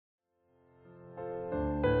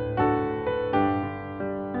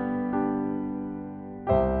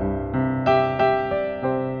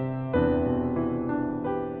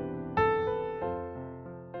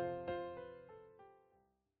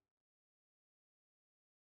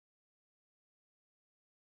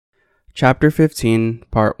Chapter 15,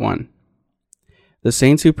 Part 1. The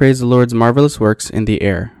Saints who praise the Lord's marvelous works in the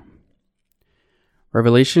air.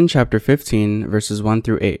 Revelation chapter 15, verses 1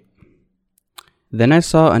 through 8. Then I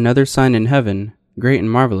saw another sign in heaven, great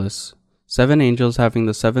and marvelous, 7 angels having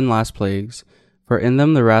the 7 last plagues, for in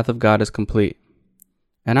them the wrath of God is complete.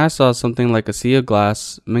 And I saw something like a sea of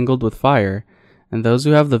glass mingled with fire, and those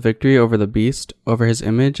who have the victory over the beast, over his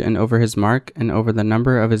image, and over his mark, and over the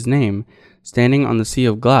number of his name, standing on the sea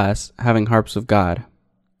of glass, having harps of God.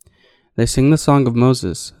 They sing the song of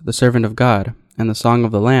Moses, the servant of God, and the song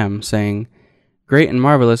of the Lamb, saying, Great and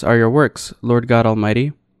marvelous are your works, Lord God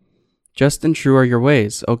Almighty. Just and true are your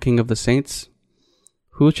ways, O King of the saints.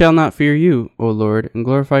 Who shall not fear you, O Lord, and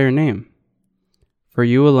glorify your name? For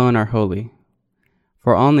you alone are holy.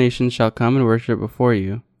 For all nations shall come and worship before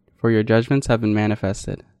you, for your judgments have been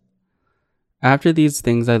manifested. After these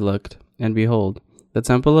things I looked, and behold, the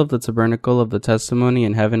temple of the tabernacle of the testimony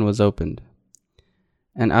in heaven was opened.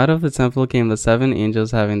 And out of the temple came the 7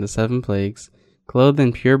 angels having the 7 plagues, clothed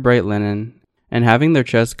in pure bright linen, and having their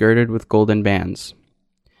chests girded with golden bands.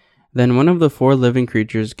 Then one of the 4 living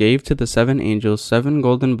creatures gave to the 7 angels 7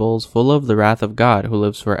 golden bowls full of the wrath of God who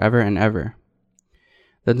lives forever and ever.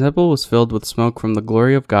 The temple was filled with smoke from the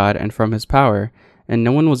glory of God and from his power, and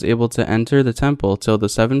no one was able to enter the temple till the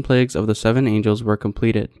 7 plagues of the 7 angels were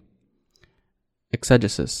completed.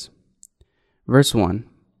 Exegesis. Verse 1.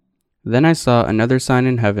 Then I saw another sign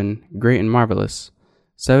in heaven, great and marvelous,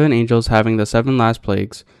 7 angels having the 7 last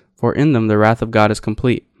plagues, for in them the wrath of God is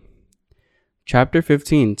complete. Chapter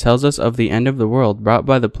 15 tells us of the end of the world brought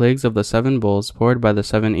by the plagues of the 7 bowls poured by the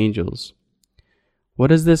 7 angels.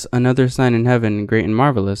 What is this another sign in heaven, great and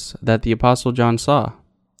marvelous, that the Apostle John saw?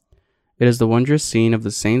 It is the wondrous scene of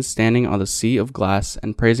the saints standing on the sea of glass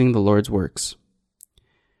and praising the Lord's works.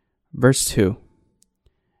 Verse 2.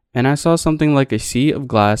 And I saw something like a sea of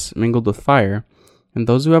glass mingled with fire, and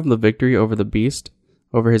those who have the victory over the beast,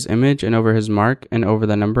 over his image and over his mark and over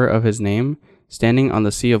the number of his name, standing on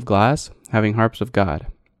the sea of glass, having harps of God.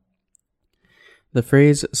 The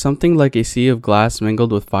phrase, something like a sea of glass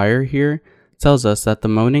mingled with fire here, tells us that the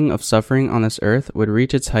moaning of suffering on this earth would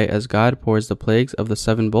reach its height as God pours the plagues of the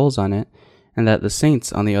 7 bowls on it, and that the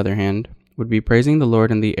saints, on the other hand, would be praising the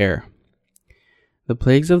Lord in the air. The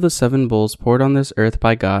plagues of the 7 bowls poured on this earth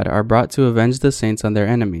by God are brought to avenge the saints on their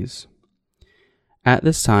enemies. At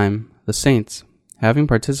this time, the saints, having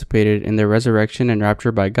participated in their resurrection and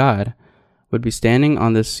rapture by God, would be standing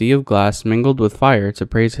on this sea of glass mingled with fire to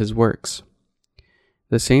praise his works.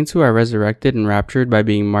 The saints who are resurrected and raptured by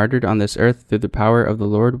being martyred on this earth through the power of the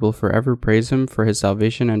Lord will forever praise him for his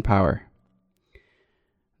salvation and power.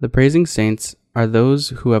 The praising saints are those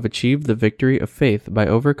who have achieved the victory of faith by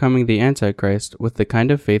overcoming the Antichrist with the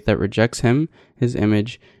kind of faith that rejects him, his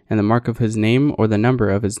image, and the mark of his name or the number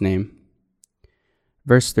of his name.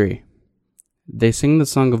 Verse 3. They sing the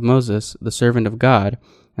song of Moses, the servant of God,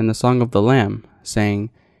 and the song of the Lamb, saying,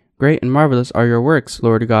 Great and marvelous are your works,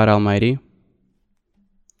 Lord God Almighty.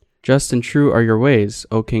 Just and true are your ways,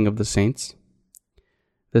 O King of the saints.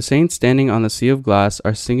 The saints standing on the sea of glass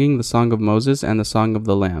are singing the song of Moses and the song of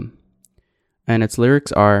the Lamb. And its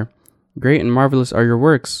lyrics are, Great and marvelous are your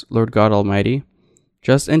works, Lord God Almighty.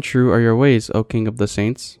 Just and true are your ways, O King of the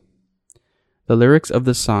saints. The lyrics of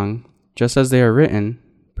this song, just as they are written,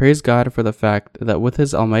 praise God for the fact that with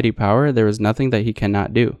his almighty power there is nothing that he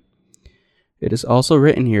cannot do. It is also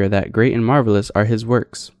written here that great and marvelous are his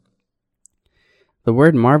works. The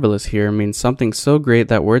word marvelous here means something so great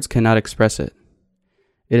that words cannot express it.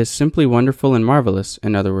 It is simply wonderful and marvelous,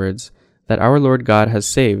 in other words, that our Lord God has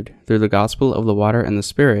saved, through the gospel of the water and the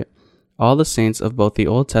Spirit, all the saints of both the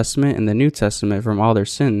Old Testament and the New Testament from all their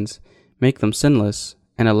sins, make them sinless,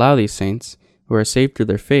 and allow these saints, who are saved through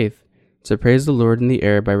their faith, to praise the Lord in the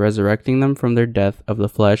air by resurrecting them from their death of the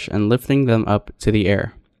flesh and lifting them up to the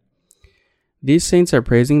air. These saints are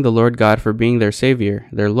praising the Lord God for being their Savior,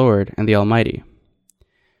 their Lord, and the Almighty.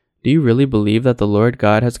 Do you really believe that the Lord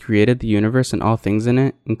God has created the universe and all things in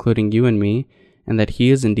it, including you and me, and that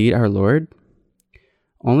he is indeed our Lord?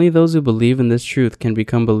 Only those who believe in this truth can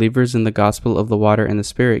become believers in the gospel of the water and the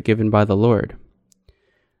Spirit given by the Lord.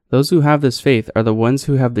 Those who have this faith are the ones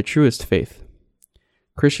who have the truest faith.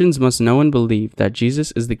 Christians must know and believe that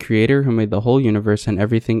Jesus is the Creator who made the whole universe and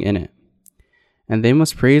everything in it. And they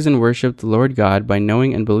must praise and worship the Lord God by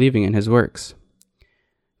knowing and believing in his works.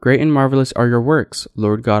 Great and marvelous are your works,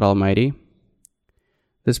 Lord God Almighty.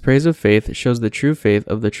 This praise of faith shows the true faith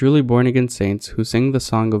of the truly born-again saints who sing the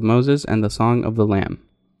song of Moses and the song of the Lamb.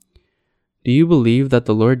 Do you believe that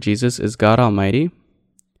the Lord Jesus is God Almighty?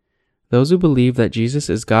 Those who believe that Jesus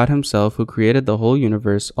is God himself who created the whole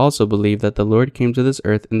universe also believe that the Lord came to this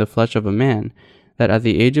earth in the flesh of a man, that at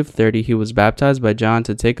the age of 30 he was baptized by John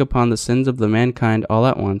to take upon the sins of the mankind all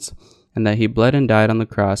at once, and that he bled and died on the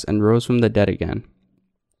cross and rose from the dead again.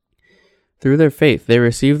 Through their faith, they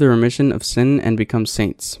receive the remission of sin and become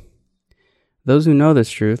saints. Those who know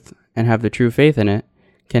this truth, and have the true faith in it,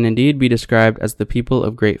 can indeed be described as the people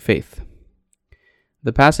of great faith.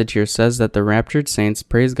 The passage here says that the raptured saints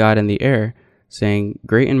praise God in the air, saying,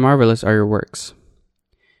 "Great and marvelous are your works."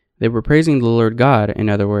 They were praising the Lord God, in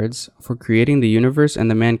other words, for creating the universe and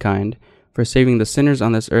the mankind, for saving the sinners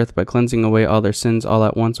on this earth by cleansing away all their sins all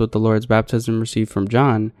at once with the Lord's baptism received from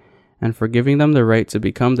John, and for giving them the right to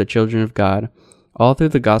become the children of God, all through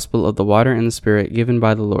the gospel of the water and the Spirit given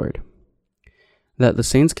by the Lord. That the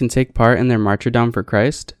saints can take part in their martyrdom for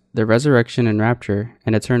Christ, their resurrection and rapture,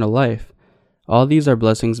 and eternal life, all these are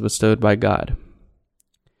blessings bestowed by God.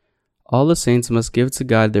 All the saints must give to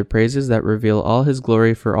God their praises that reveal all his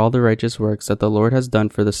glory for all the righteous works that the Lord has done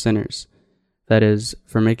for the sinners, that is,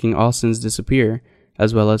 for making all sins disappear,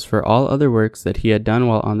 as well as for all other works that he had done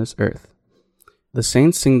while on this earth. The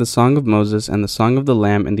saints sing the song of Moses and the song of the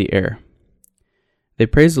Lamb in the air. They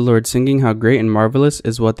praise the Lord, singing how great and marvelous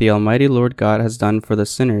is what the Almighty Lord God has done for the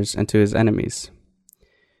sinners and to his enemies.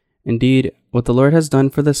 Indeed, what the Lord has done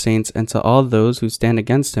for the saints and to all those who stand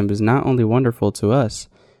against him is not only wonderful to us,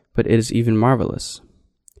 but it is even marvelous.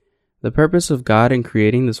 The purpose of God in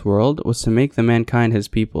creating this world was to make the mankind his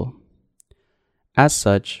people. As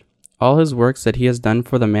such, all his works that he has done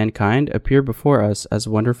for the mankind appear before us as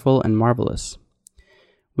wonderful and marvelous.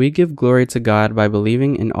 We give glory to God by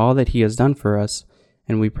believing in all that he has done for us,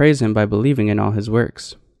 and we praise him by believing in all his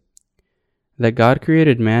works. That God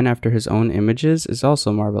created man after his own images is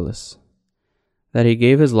also marvelous. That he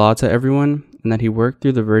gave his law to everyone, and that he worked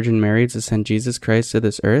through the Virgin Mary to send Jesus Christ to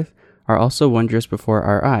this earth are also wondrous before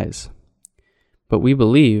our eyes. But we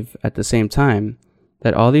believe, at the same time,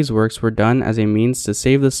 that all these works were done as a means to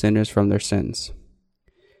save the sinners from their sins.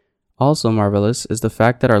 Also marvelous is the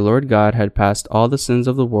fact that our Lord God had passed all the sins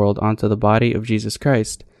of the world onto the body of Jesus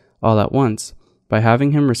Christ, all at once, by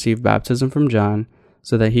having him receive baptism from John,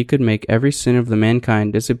 so that he could make every sin of the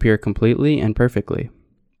mankind disappear completely and perfectly.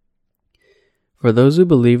 For those who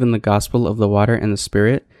believe in the gospel of the water and the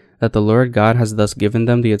Spirit, that the Lord God has thus given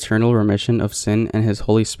them the eternal remission of sin and his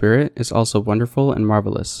Holy Spirit is also wonderful and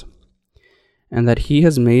marvelous. And that he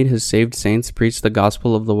has made his saved saints preach the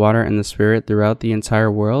gospel of the water and the Spirit throughout the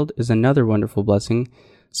entire world is another wonderful blessing,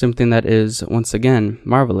 something that is, once again,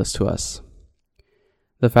 marvelous to us.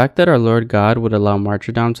 The fact that our Lord God would allow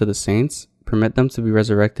martyrdom to the saints, permit them to be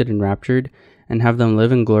resurrected and raptured, and have them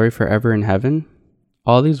live in glory forever in heaven,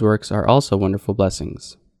 all these works are also wonderful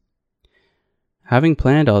blessings. Having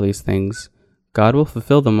planned all these things, God will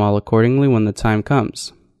fulfill them all accordingly when the time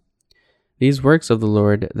comes. These works of the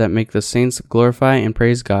Lord that make the saints glorify and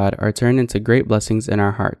praise God are turned into great blessings in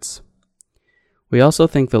our hearts. We also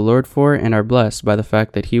thank the Lord for and are blessed by the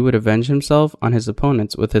fact that he would avenge himself on his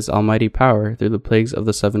opponents with his almighty power through the plagues of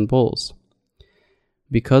the 7 bowls.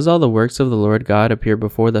 Because all the works of the Lord God appear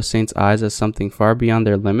before the saints' eyes as something far beyond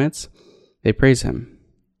their limits, they praise him.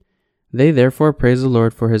 They therefore praise the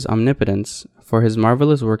Lord for his omnipotence, for his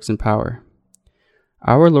marvelous works and power.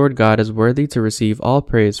 Our Lord God is worthy to receive all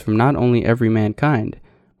praise from not only every mankind,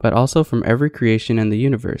 but also from every creation in the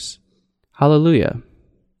universe. Hallelujah!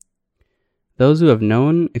 Those who have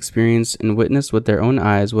known, experienced, and witnessed with their own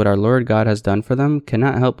eyes what our Lord God has done for them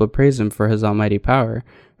cannot help but praise him for his almighty power,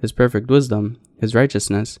 his perfect wisdom, his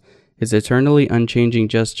righteousness, his eternally unchanging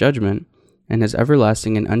just judgment, and his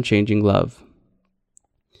everlasting and unchanging love.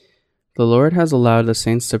 The Lord has allowed the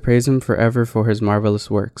saints to praise him forever for his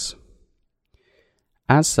marvelous works.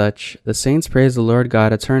 As such, the saints praise the Lord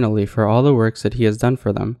God eternally for all the works that he has done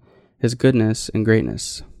for them, his goodness and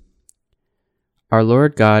greatness. Our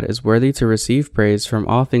Lord God is worthy to receive praise from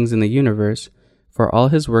all things in the universe, for all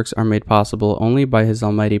his works are made possible only by his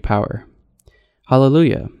almighty power.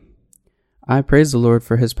 Hallelujah! I praise the Lord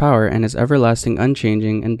for his power and his everlasting,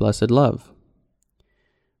 unchanging, and blessed love.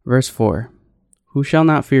 Verse 4. Who shall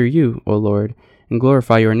not fear you, O Lord, and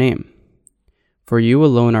glorify your name? For you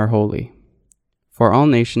alone are holy. For all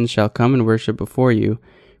nations shall come and worship before you,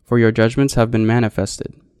 for your judgments have been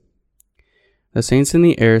manifested. The saints in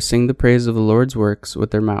the air sing the praise of the Lord's works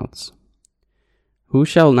with their mouths. Who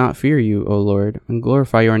shall not fear you, O Lord, and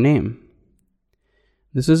glorify your name?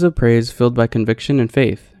 This is a praise filled by conviction and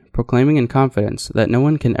faith, proclaiming in confidence that no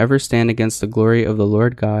one can ever stand against the glory of the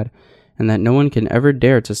Lord God, and that no one can ever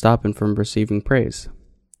dare to stop him from receiving praise.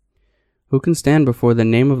 Who can stand before the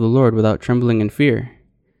name of the Lord without trembling and fear?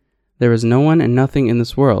 There is no one and nothing in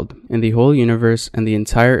this world, in the whole universe and the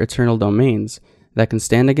entire eternal domains, that can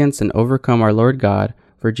stand against and overcome our Lord God,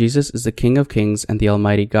 for Jesus is the King of kings and the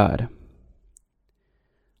Almighty God.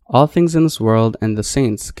 All things in this world and the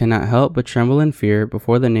saints cannot help but tremble in fear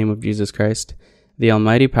before the name of Jesus Christ, the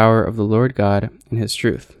almighty power of the Lord God and his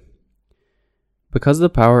truth. Because the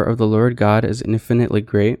power of the Lord God is infinitely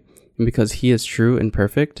great, and because he is true and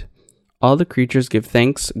perfect, all the creatures give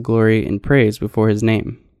thanks, glory, and praise before his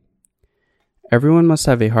name. Everyone must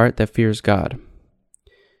have a heart that fears God.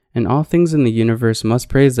 And all things in the universe must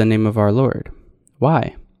praise the name of our Lord.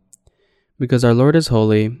 Why? Because our Lord is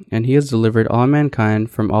holy, and he has delivered all mankind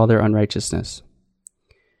from all their unrighteousness.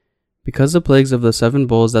 Because the plagues of the 7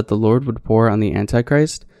 bowls that the Lord would pour on the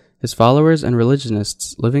Antichrist, his followers and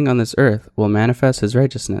religionists living on this earth will manifest his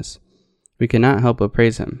righteousness. We cannot help but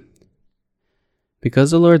praise him.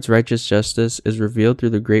 Because the Lord's righteous justice is revealed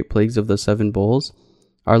through the great plagues of the 7 bowls,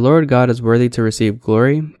 our Lord God is worthy to receive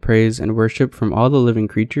glory, praise, and worship from all the living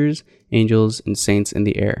creatures, angels, and saints in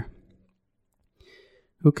the air.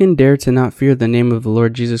 Who can dare to not fear the name of the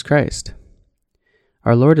Lord Jesus Christ?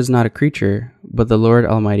 Our Lord is not a creature, but the Lord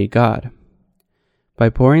Almighty God. By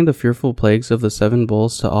pouring the fearful plagues of the 7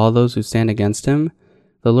 bowls to all those who stand against him,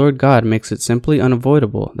 the Lord God makes it simply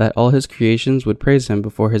unavoidable that all his creations would praise him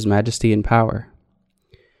before his majesty and power.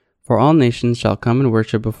 For all nations shall come and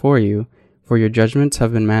worship before you, for your judgments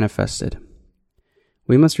have been manifested.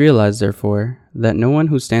 We must realize, therefore, that no one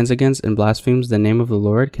who stands against and blasphemes the name of the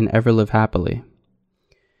Lord can ever live happily.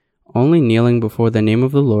 Only kneeling before the name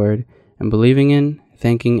of the Lord and believing in,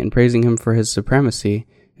 thanking, and praising him for his supremacy,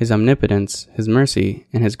 his omnipotence, his mercy,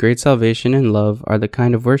 and his great salvation and love are the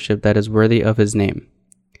kind of worship that is worthy of his name.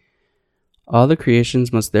 All the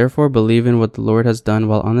creations must therefore believe in what the Lord has done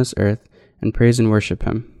while on this earth and praise and worship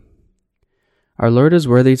him. Our Lord is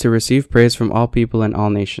worthy to receive praise from all people and all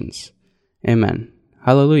nations. Amen.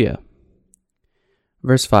 Hallelujah.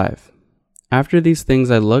 Verse 5. After these things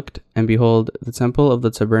I looked, and behold, the temple of the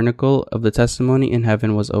tabernacle of the testimony in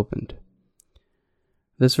heaven was opened.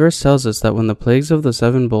 This verse tells us that when the plagues of the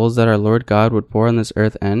 7 bowls that our Lord God would pour on this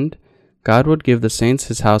earth end, God would give the saints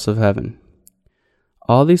his house of heaven.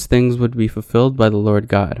 All these things would be fulfilled by the Lord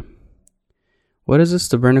God. What is this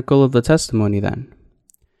tabernacle of the testimony then?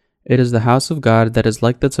 It is the house of God that is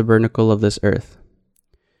like the tabernacle of this earth.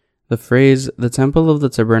 The phrase, the temple of the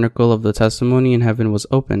tabernacle of the testimony in heaven was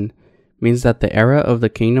opened, means that the era of the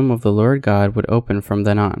kingdom of the Lord God would open from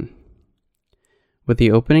then on. With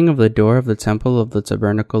the opening of the door of the temple of the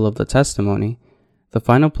tabernacle of the testimony, the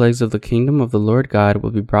final plagues of the kingdom of the Lord God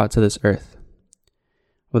will be brought to this earth.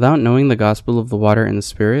 Without knowing the gospel of the water and the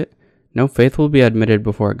Spirit, no faith will be admitted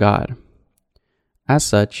before God. As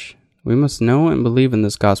such, we must know and believe in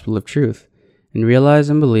this gospel of truth, and realize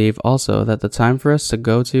and believe also that the time for us to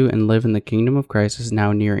go to and live in the kingdom of Christ is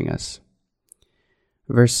now nearing us.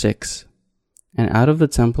 Verse 6. And out of the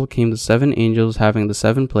temple came the 7 angels having the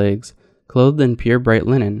 7 plagues, clothed in pure bright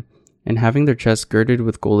linen, and having their chests girded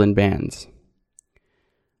with golden bands.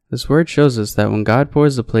 This word shows us that when God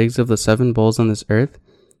pours the plagues of the 7 bowls on this earth,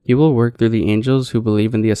 he will work through the angels who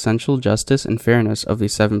believe in the essential justice and fairness of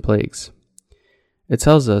these 7 plagues. It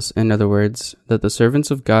tells us, in other words, that the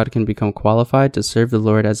servants of God can become qualified to serve the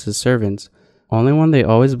Lord as his servants only when they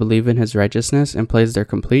always believe in his righteousness and place their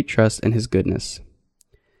complete trust in his goodness.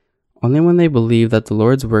 Only when they believe that the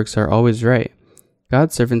Lord's works are always right,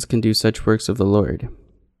 God's servants can do such works of the Lord.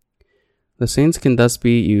 The saints can thus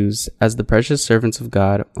be used as the precious servants of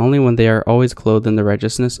God only when they are always clothed in the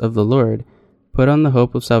righteousness of the Lord, put on the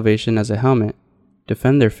hope of salvation as a helmet,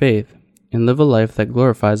 defend their faith, and live a life that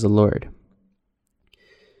glorifies the Lord.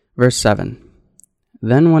 Verse 7.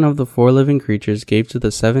 Then one of the 4 living creatures gave to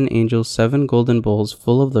the 7 angels 7 golden bowls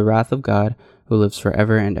full of the wrath of God who lives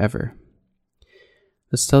forever and ever.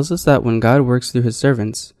 This tells us that when God works through his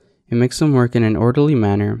servants, he makes them work in an orderly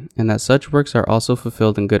manner, and that such works are also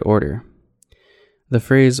fulfilled in good order. The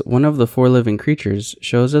phrase, one of the 4 living creatures,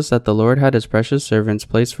 shows us that the Lord had his precious servants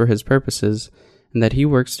placed for his purposes, and that he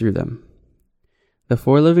works through them. The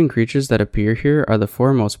 4 living creatures that appear here are the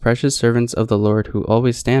 4 most precious servants of the Lord who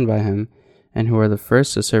always stand by him, and who are the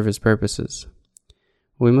first to serve his purposes.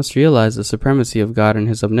 We must realize the supremacy of God and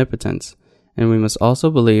his omnipotence, and we must also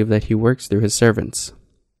believe that he works through his servants.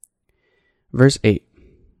 Verse 8.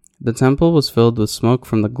 The temple was filled with smoke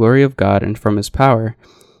from the glory of God and from his power,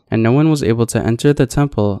 and no one was able to enter the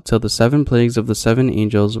temple till the 7 plagues of the 7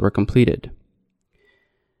 angels were completed.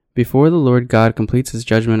 Before the Lord God completes his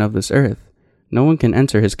judgment of this earth, no one can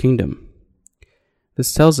enter his kingdom.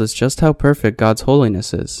 This tells us just how perfect God's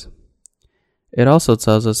holiness is. It also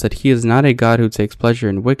tells us that he is not a God who takes pleasure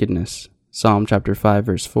in wickedness. Psalm chapter 5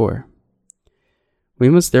 verse 4. We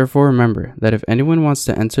must therefore remember that if anyone wants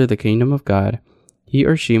to enter the kingdom of God, he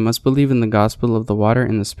or she must believe in the gospel of the water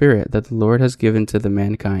and the Spirit that the Lord has given to the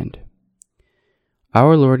mankind.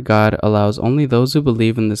 Our Lord God allows only those who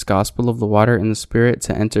believe in this gospel of the water and the Spirit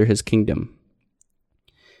to enter his kingdom.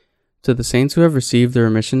 To the saints who have received the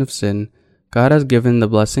remission of sin, God has given the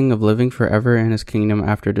blessing of living forever in his kingdom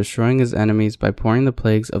after destroying his enemies by pouring the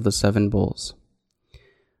plagues of the 7 bowls.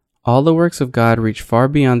 All the works of God reach far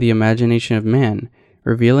beyond the imagination of man,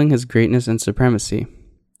 revealing his greatness and supremacy.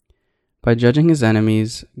 By judging his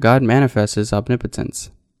enemies, God manifests his omnipotence.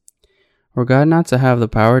 Were God not to have the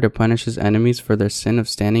power to punish his enemies for their sin of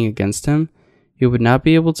standing against him, he would not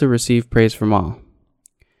be able to receive praise from all.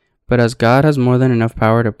 But as God has more than enough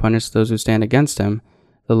power to punish those who stand against him,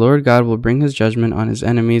 the Lord God will bring his judgment on his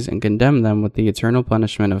enemies and condemn them with the eternal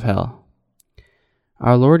punishment of hell.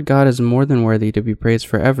 Our Lord God is more than worthy to be praised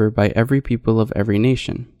forever by every people of every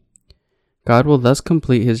nation. God will thus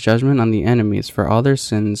complete his judgment on the enemies for all their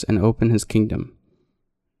sins and open his kingdom.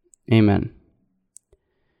 Amen.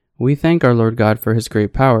 We thank our Lord God for his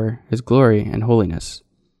great power, his glory, and holiness.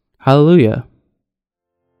 Hallelujah!